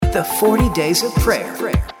the 40 Days of Prayer.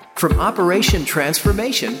 From Operation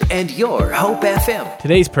Transformation and your Hope FM.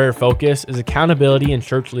 Today's prayer focus is Accountability in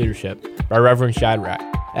Church Leadership by Reverend Shadrach.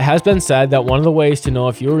 It has been said that one of the ways to know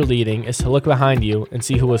if you are leading is to look behind you and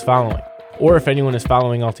see who is following, or if anyone is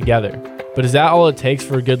following altogether. But is that all it takes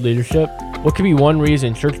for good leadership? What could be one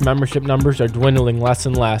reason church membership numbers are dwindling less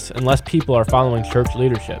and less unless people are following church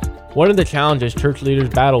leadership? One of the challenges church leaders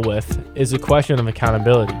battle with is the question of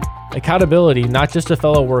accountability. Accountability not just to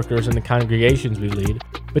fellow workers in the congregations we lead,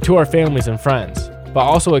 but to our families and friends, but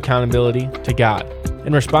also accountability to God.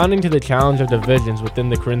 In responding to the challenge of divisions within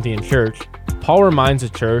the Corinthian church, Paul reminds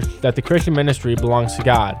the church that the Christian ministry belongs to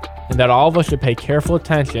God, and that all of us should pay careful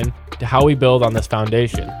attention to how we build on this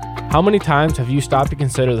foundation. How many times have you stopped to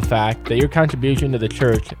consider the fact that your contribution to the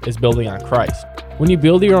church is building on Christ? When you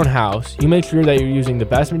build your own house, you make sure that you're using the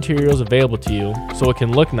best materials available to you so it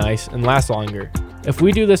can look nice and last longer. If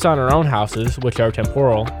we do this on our own houses, which are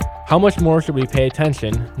temporal, how much more should we pay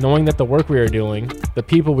attention, knowing that the work we are doing, the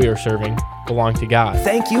people we are serving, belong to God?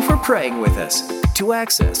 Thank you for praying with us. To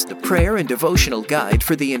access the prayer and devotional guide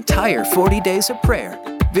for the entire 40 Days of Prayer,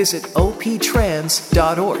 visit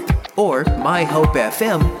optrans.org or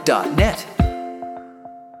myhopefm.net.